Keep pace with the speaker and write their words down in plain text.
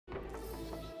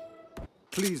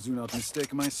Please do not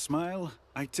mistake my smile.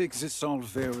 I take this all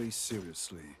very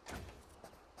seriously.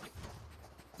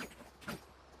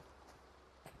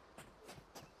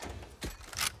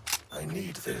 I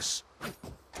need this.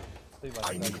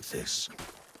 I need this.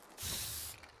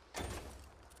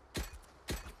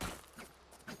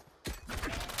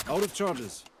 Out of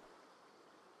charges.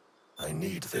 I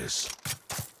need this.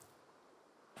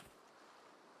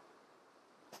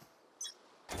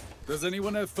 Does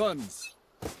anyone have funds?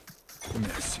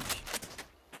 Merci.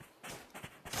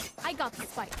 I got the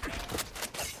spike.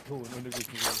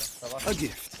 A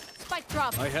gift. Spike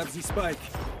drop. I have the spike.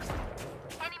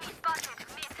 Enemy spotted.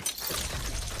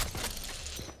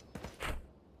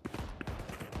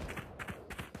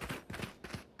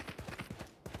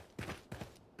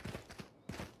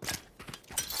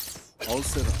 Mid. All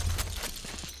set up.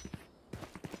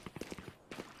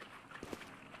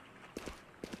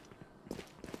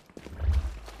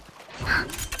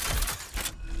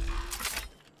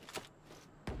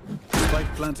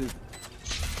 Spike planted.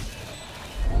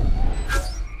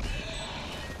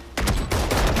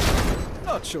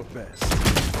 Not your best.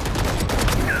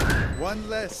 One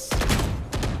less.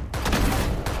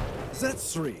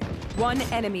 That's 3. One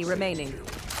enemy remaining.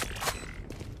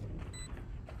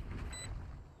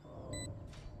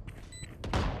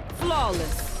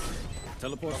 Flawless.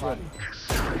 Teleport's ready.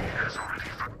 Has already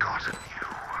forgotten you.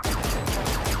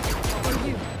 For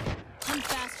you. I'm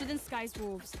faster than Sky's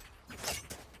wolves.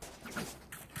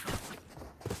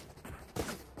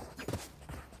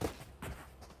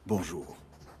 Bonjour.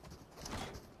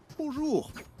 Bonjour.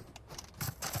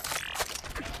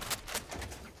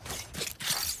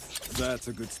 That's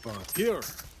a good spot. Here.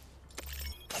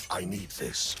 I need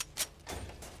this.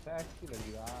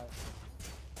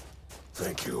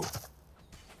 Thank you.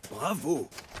 Bravo.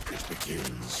 It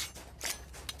begins.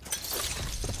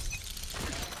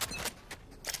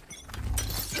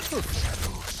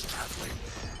 Shadows traveling.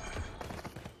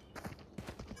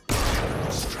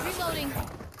 Reloading.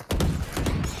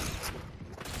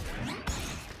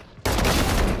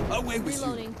 Away with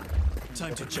Reloading. you.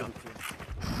 Time to jump. Too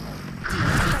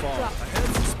far. Drop. I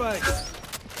have the spike.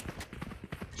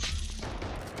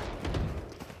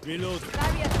 Reload.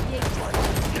 Barrier created.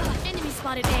 Enemy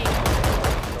spotted A.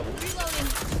 Reloading.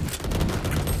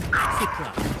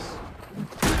 Surprise.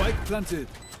 Spike planted.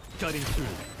 Cutting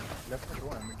through.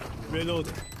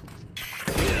 Reloading.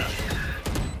 Yeah.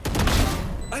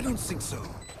 I don't think so.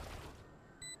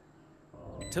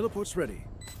 Teleport's ready.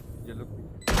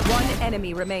 One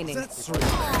enemy remaining. That's 3. Try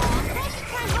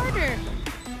harder.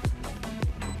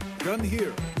 Gun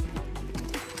here.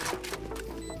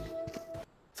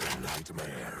 The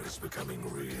nightmare is becoming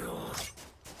real.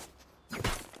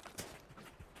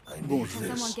 I need Bonjour.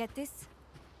 Can someone this. get this?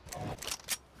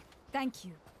 Thank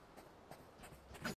you.